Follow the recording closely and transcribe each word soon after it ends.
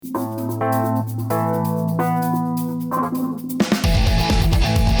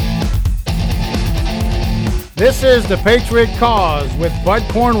This is the Patriot Cause with Bud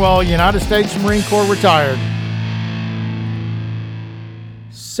Cornwell, United States Marine Corps retired.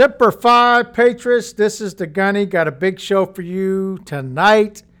 Semper Fi, Patriots. This is the Gunny. Got a big show for you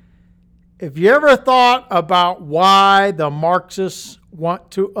tonight. If you ever thought about why the Marxists want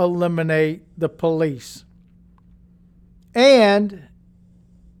to eliminate the police, and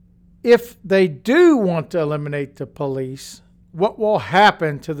if they do want to eliminate the police, what will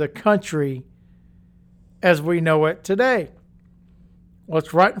happen to the country as we know it today? Well,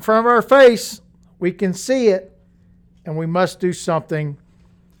 it's right in front of our face. We can see it, and we must do something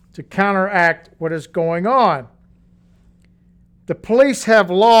to counteract what is going on. The police have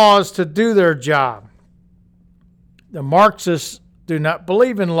laws to do their job. The Marxists do not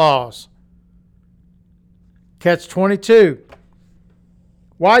believe in laws. Catch-22.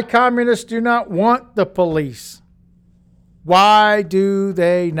 Why communists do not want the police? Why do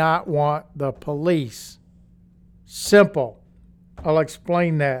they not want the police? Simple. I'll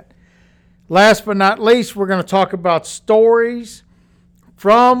explain that. Last but not least, we're going to talk about stories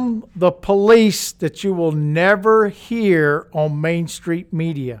from the police that you will never hear on Main Street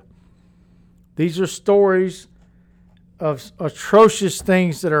media. These are stories of atrocious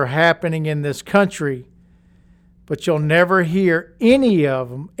things that are happening in this country, but you'll never hear any of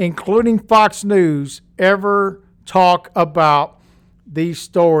them, including Fox News, ever talk about these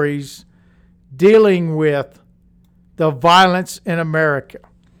stories dealing with the violence in America.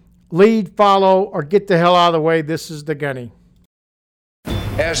 Lead, follow, or get the hell out of the way. This is the Gunny.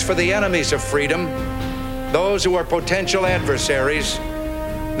 As for the enemies of freedom, those who are potential adversaries,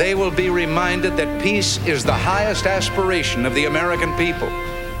 they will be reminded that peace is the highest aspiration of the American people.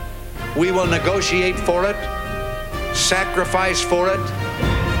 We will negotiate for it, sacrifice for it.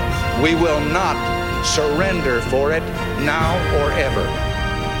 We will not surrender for it now or ever.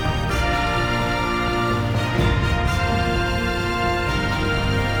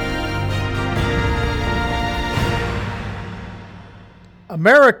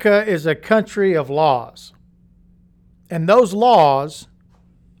 America is a country of laws, and those laws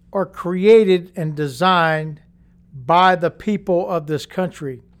are created and designed by the people of this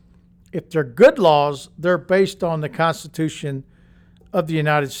country. If they're good laws, they're based on the Constitution of the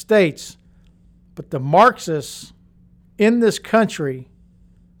United States. But the Marxists in this country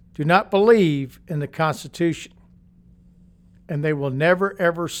do not believe in the Constitution, and they will never,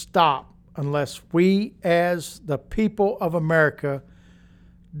 ever stop unless we, as the people of America,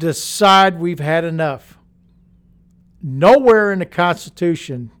 decide we've had enough. Nowhere in the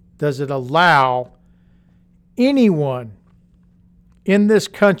Constitution does it allow anyone in this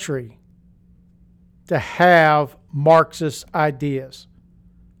country to have Marxist ideas.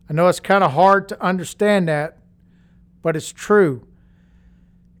 I know it's kind of hard to understand that, but it's true.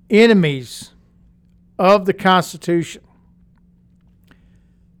 Enemies of the Constitution,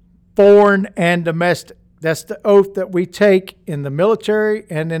 foreign and domestic. That's the oath that we take in the military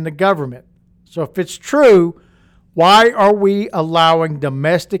and in the government. So if it's true, why are we allowing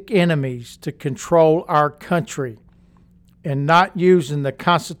domestic enemies to control our country and not using the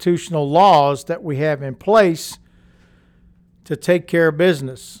constitutional laws that we have in place to take care of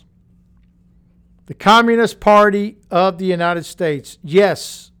business? The Communist Party of the United States.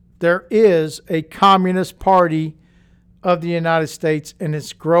 Yes, there is a Communist Party of the United States, and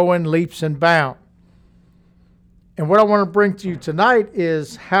it's growing leaps and bounds. And what I want to bring to you tonight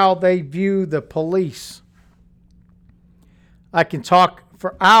is how they view the police. I can talk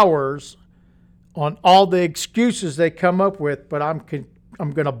for hours on all the excuses they come up with, but I'm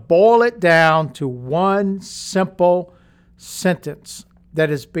going to boil it down to one simple sentence that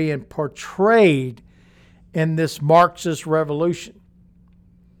is being portrayed in this Marxist revolution.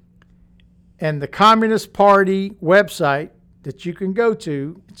 And the Communist Party website that you can go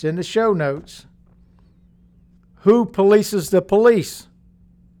to, it's in the show notes. Who polices the police?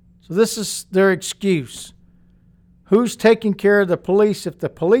 So this is their excuse. Who's taking care of the police? If the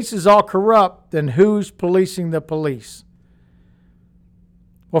police is all corrupt, then who's policing the police?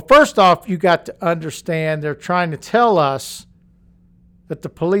 Well, first off, you got to understand they're trying to tell us that the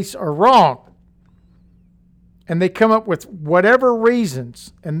police are wrong. And they come up with whatever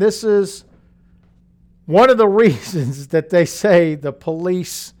reasons. And this is one of the reasons that they say the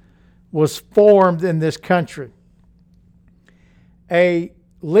police was formed in this country. A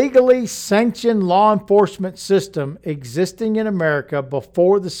legally sanctioned law enforcement system existing in America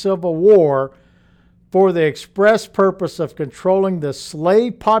before the Civil War for the express purpose of controlling the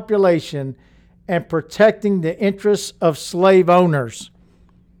slave population and protecting the interests of slave owners.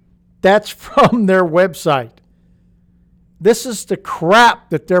 That's from their website. This is the crap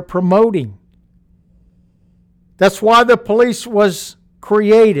that they're promoting. That's why the police was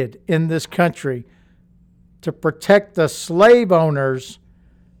created in this country, to protect the slave owners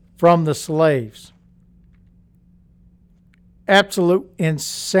from the slaves. Absolute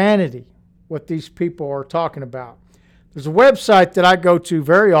insanity what these people are talking about. There's a website that I go to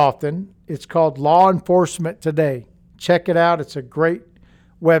very often. It's called Law Enforcement Today. Check it out. It's a great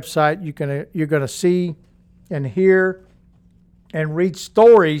website. You're gonna see and hear and read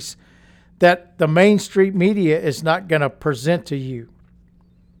stories that the mainstream media is not going to present to you.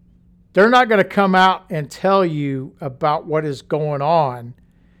 They're not going to come out and tell you about what is going on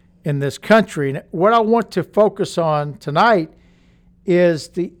in this country. And what I want to focus on tonight is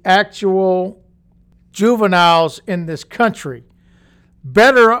the actual juveniles in this country,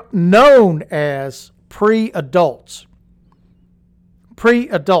 better known as pre-adults.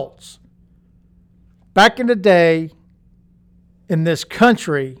 Pre-adults. Back in the day, in this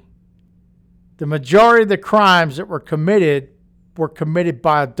country, the majority of the crimes that were committed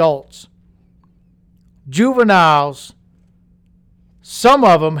by adults. Juveniles, some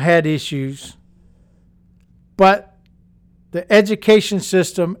of them had issues, but the education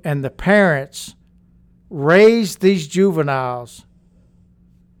system and the parents raised these juveniles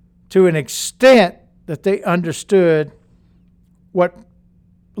to an extent that they understood what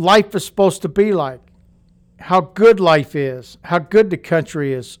life is supposed to be like, how good life is, how good the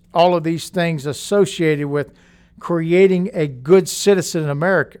country is, all of these things associated with creating a good citizen in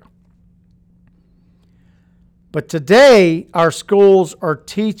America. But today, our schools are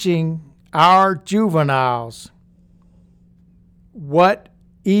teaching our juveniles what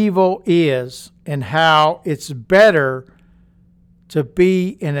evil is and how it's better to be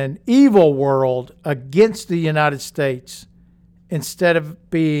in an evil world against the United States instead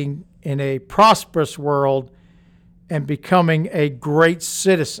of being in a prosperous world and becoming a great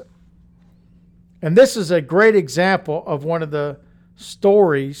citizen. And this is a great example of one of the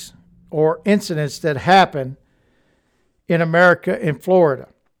stories or incidents that happened in America, in Florida.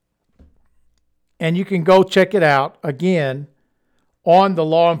 And you can go check it out again on the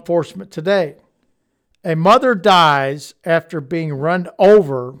Law Enforcement Today. A mother dies after being run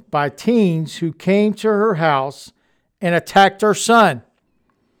over by teens who came to her house and attacked her son.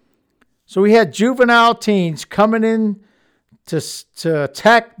 So we had juvenile teens coming in to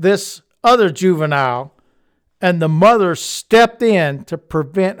attack this other juvenile, and the mother stepped in to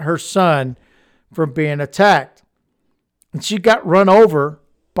prevent her son from being attacked. And she got run over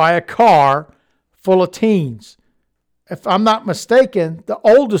by a car full of teens. If I'm not mistaken, the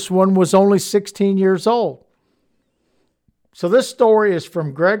oldest one was only 16 years old. So this story is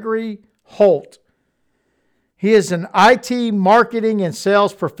from Gregory Holt. He is an IT marketing and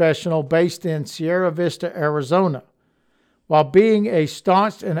sales professional based in Sierra Vista, Arizona. While being a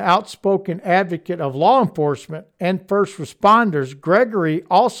staunch and outspoken advocate of law enforcement and first responders, Gregory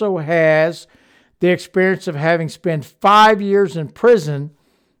also has the experience of having spent 5 years in prison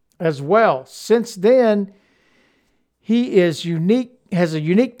as well. Since then, he has a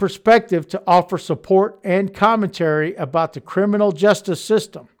unique perspective to offer support and commentary about the criminal justice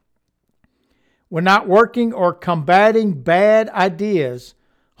system. When not working or combating bad ideas,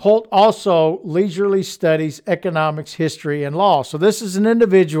 Holt also leisurely studies economics, history, and law. So this is an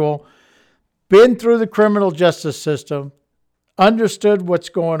individual, been through the criminal justice system, understood what's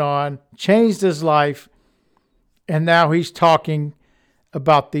going on, changed his life, and now he's talking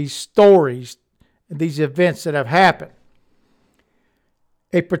about these stories, these events that have happened.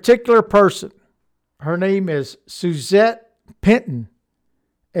 A particular person, her name is Suzette Penton,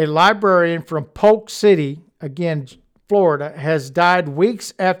 a librarian from Polk City, again, Florida, has died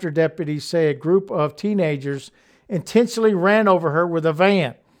weeks after deputies say a group of teenagers intentionally ran over her with a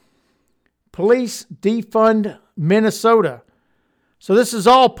van. Police defund Minnesota. So this is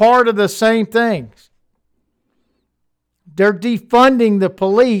all part of the same thing. They're defunding the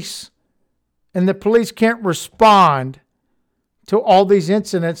police, and the police can't respond to all these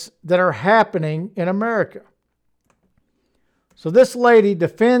incidents that are happening in America. So this lady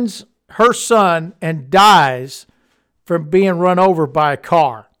defends her son and dies from being run over by a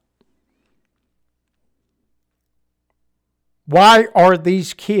car. Why are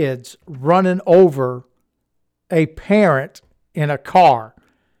these kids running over a parent in a car?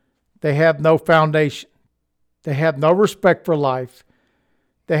 They have no foundation. They have no respect for life.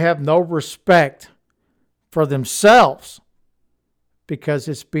 They have no respect for themselves because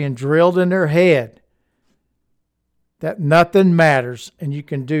it's being drilled in their head that nothing matters and you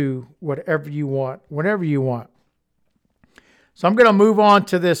can do whatever you want, whenever you want. So I'm going to move on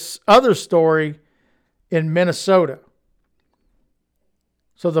to this other story in Minnesota.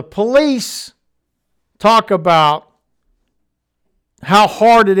 So the police talk about how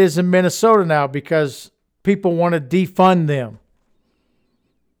hard it is in Minnesota now because people want to defund them.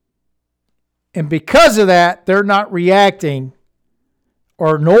 And because of that, they're not reacting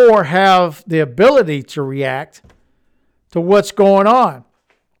or nor have the ability to react to what's going on.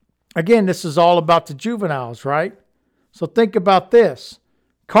 Again, this is all about the juveniles, right? So think about this.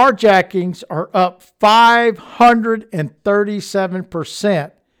 Carjackings are up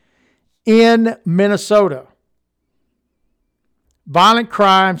 537% in Minnesota. Violent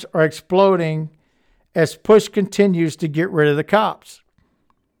crimes are exploding as push continues to get rid of the cops.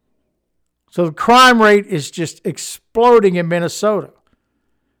 So the crime rate is just exploding in Minnesota.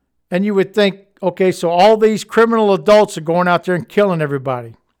 And you would think, okay, so all these criminal adults are going out there and killing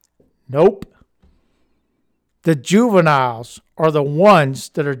everybody. Nope. The juveniles are the ones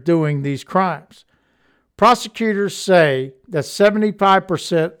that are doing these crimes. Prosecutors say that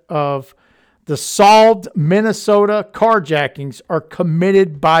 75% of the solved Minnesota carjackings are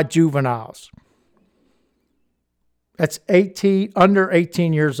committed by juveniles. That's under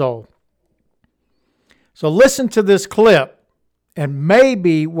 18 years old. So listen to this clip, and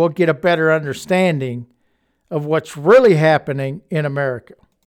maybe we'll get a better understanding of what's really happening in America.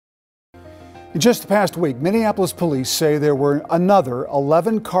 In just the past week, Minneapolis police say there were another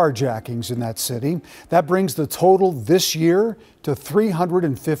 11 carjackings in that city. That brings the total this year to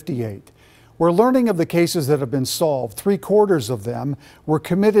 358. We're learning of the cases that have been solved. 3/4 of them were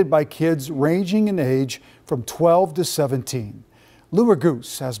committed by kids ranging in age from 12 to 17. Lou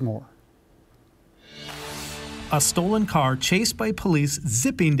Raguse has more. A stolen car chased by police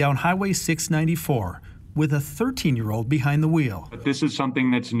zipping down Highway 694 with a 13-year-old behind the wheel. But this is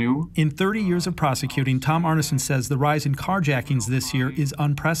something that's new. In 30 years of prosecuting, Tom Arneson says the rise in carjackings this year is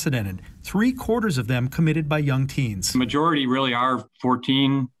unprecedented. 3/4 of them committed by young teens. The majority really are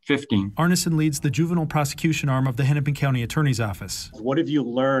 14, 15. Arneson leads the juvenile prosecution arm of the Hennepin County Attorney's Office. What have you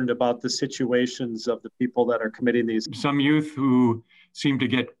learned about the situations of the people that are committing these? Some youth who seem to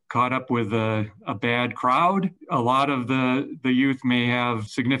get caught up with a bad crowd. A lot of the youth may have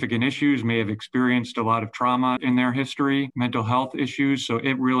significant issues, may have experienced a lot of trauma in their history, mental health issues. So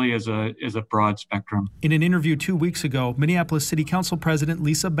it really is a broad spectrum. In an interview 2 weeks ago, Minneapolis City Council President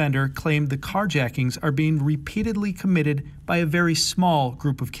Lisa Bender claimed the carjackings are being repeatedly committed by a very small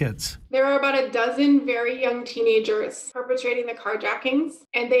group of kids. There are about a dozen very young teenagers perpetrating the carjackings,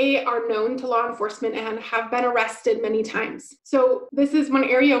 and they are known to law enforcement and have been arrested many times. So this is one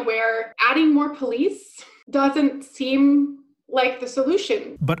area where adding more police doesn't seem like the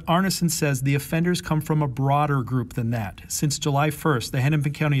solution. But Arneson says the offenders come from a broader group than that. Since July 1st, the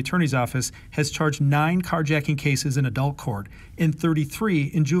Hennepin County Attorney's Office has charged 9 carjacking cases in adult court and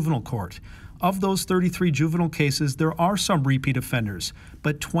 33 in juvenile court. Of those 33 juvenile cases, there are some repeat offenders,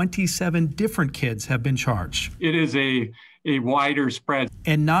 but 27 different kids have been charged. It is a wider spread.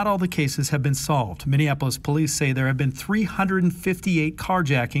 And not all the cases have been solved. Minneapolis police say there have been 358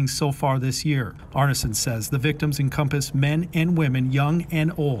 carjackings so far this year. Arneson says the victims encompass men and women, young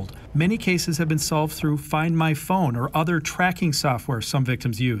and old. Many cases have been solved through Find My Phone or other tracking software some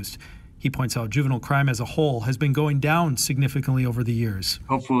victims used. He points out juvenile crime as a whole has been going down significantly over the years.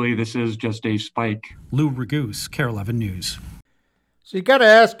 Hopefully this is just a spike. Lou Raguse, KARE 11 News. So you got to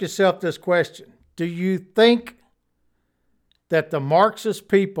ask yourself this question. Do you think that the Marxist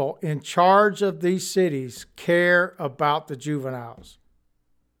people in charge of these cities care about the juveniles?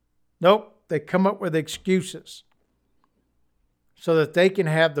 Nope. They come up with excuses so that they can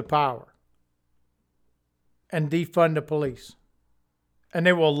have the power and defund the police. And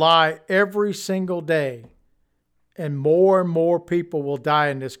they will lie every single day. And more people will die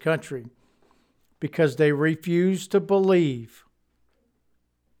in this country because they refuse to believe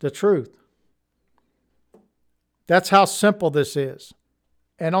the truth. That's how simple this is.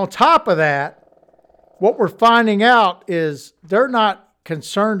 And on top of that, what we're finding out is they're not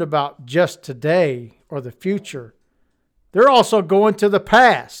concerned about just today or the future. They're also going to the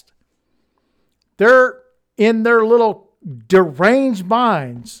past. They're in their little deranged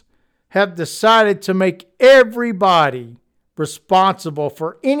minds have decided to make everybody responsible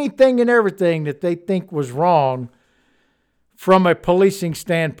for anything and everything that they think was wrong from a policing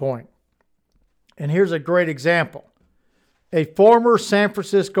standpoint. And here's a great example. A former San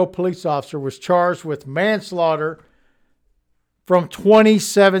Francisco police officer was charged with manslaughter from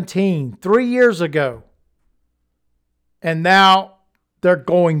 2017, 3 years ago. And now they're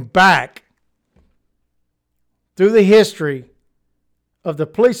going back through the history of the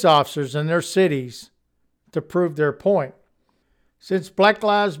police officers in their cities to prove their point. Since Black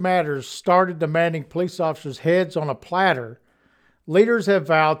Lives Matter started demanding police officers' heads on a platter, leaders have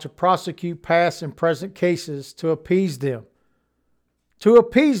vowed to prosecute past and present cases to appease them. So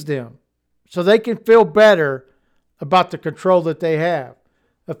they can feel better about the control that they have.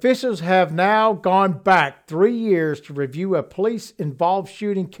 Officials have now gone back 3 years to review a police-involved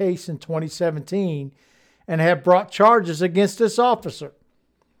shooting case in 2017 and have brought charges against this officer.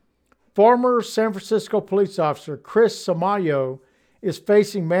 Former San Francisco police officer Chris Samayo is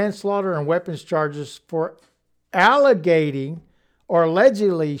facing manslaughter and weapons charges for allegedly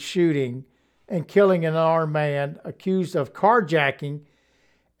shooting and killing an unarmed man accused of carjacking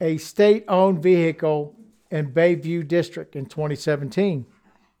a state-owned vehicle in Bayview District in 2017.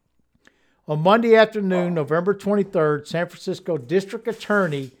 On Monday afternoon, November 23rd, San Francisco District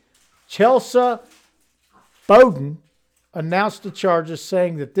Attorney Chelsea Bowden announced the charges,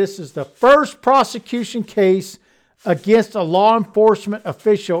 saying that this is the first prosecution case against a law enforcement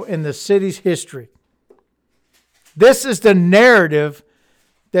official in the city's history. This is the narrative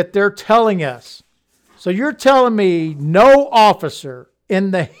that they're telling us. So you're telling me no officer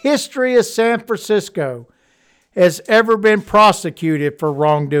in the history of San Francisco has ever been prosecuted for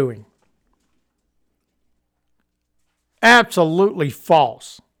wrongdoing? Absolutely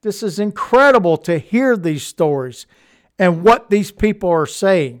false. This is incredible to hear these stories and what these people are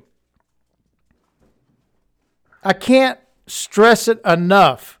saying. I can't stress it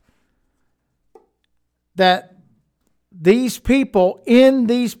enough that these people in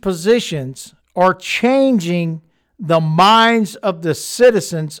these positions are changing the minds of the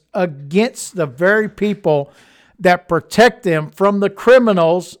citizens against the very people that protect them from the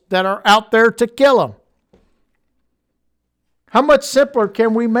criminals that are out there to kill them. How much simpler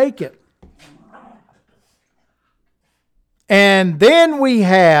can we make it? And then we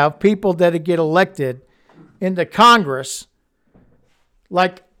have people that get elected into Congress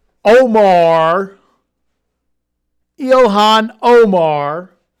like Ilhan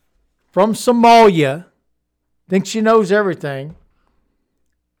Omar from Somalia, thinks she knows everything.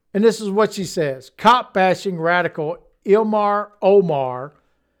 And this is what she says. Cop-bashing radical Ilhan Omar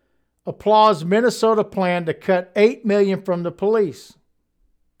applauds Minnesota plan to cut $8 million from the police.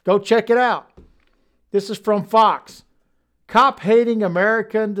 Go check it out. This is from Fox. Cop-hating,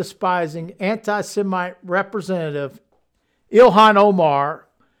 American-despising, anti-Semite representative Ilhan Omar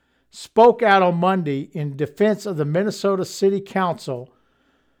spoke out on Monday in defense of the Minnesota City Council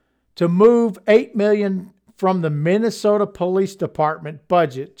to move $8 million from the Minnesota Police Department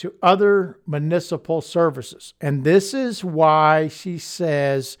budget to other municipal services. And this is why she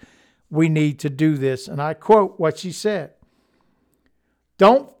says we need to do this. And I quote what she said.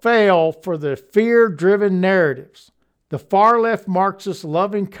 Don't fail for the fear-driven narratives. The far-left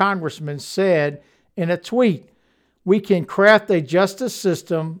Marxist-loving congressman said in a tweet, we can craft a justice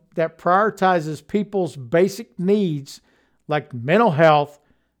system that prioritizes people's basic needs like mental health,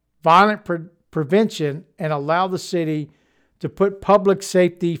 violent prevention, and allow the city to put public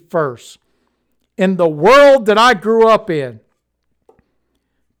safety first. In the world that I grew up in,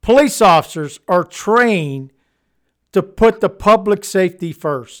 police officers are trained to put the public safety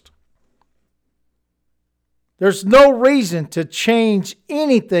first. There's no reason to change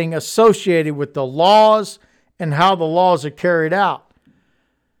anything associated with the laws and how the laws are carried out.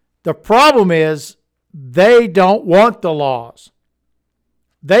 The problem is they don't want the laws.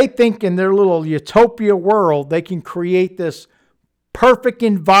 They think in their little utopia world they can create this perfect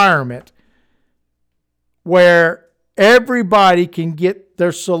environment where everybody can get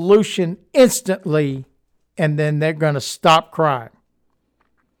their solution instantly and then they're going to stop crime.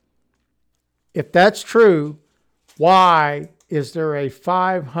 If that's true, why is there a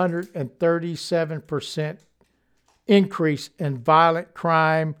 537% increase in violent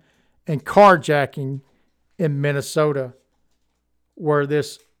crime and carjacking in Minnesota, where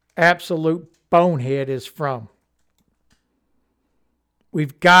this absolute bonehead is from?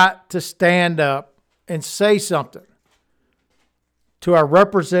 We've got to stand up and say something to our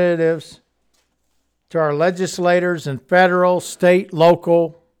representatives, to our legislators in federal, state,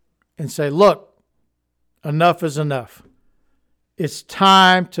 local, and say, look, enough is enough. It's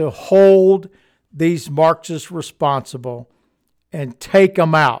time to hold these Marxists responsible and take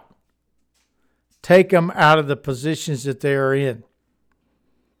them out. Take them out of the positions that they are in.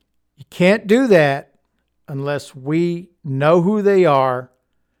 You can't do that unless we know who they are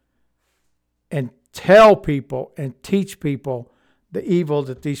and tell people and teach people the evil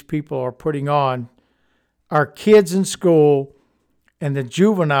that these people are putting on our kids in school and the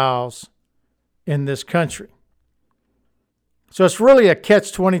juveniles in this country. So it's really a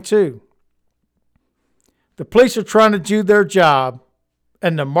catch-22. The police are trying to do their job,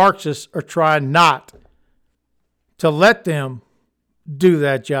 and the Marxists are trying not to let them do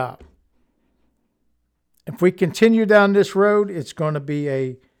that job. If we continue down this road, it's going to be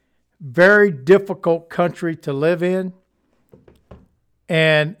a very difficult country to live in.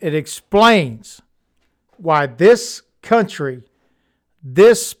 And it explains why this country,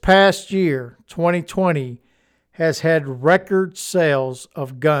 this past year, 2020, has had record sales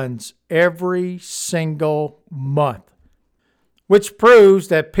of guns every single month, which proves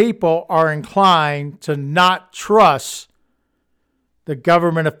that people are inclined to not trust the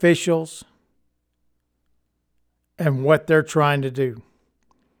government officials and what they're trying to do.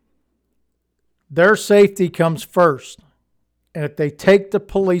 Their safety comes first. And if they take the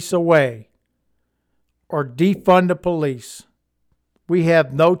police away or defund the police, we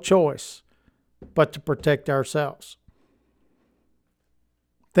have no choice but to protect ourselves.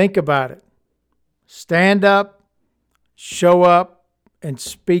 Think about it. Stand up, show up, and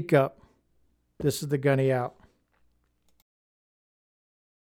speak up. This is the Gunny out.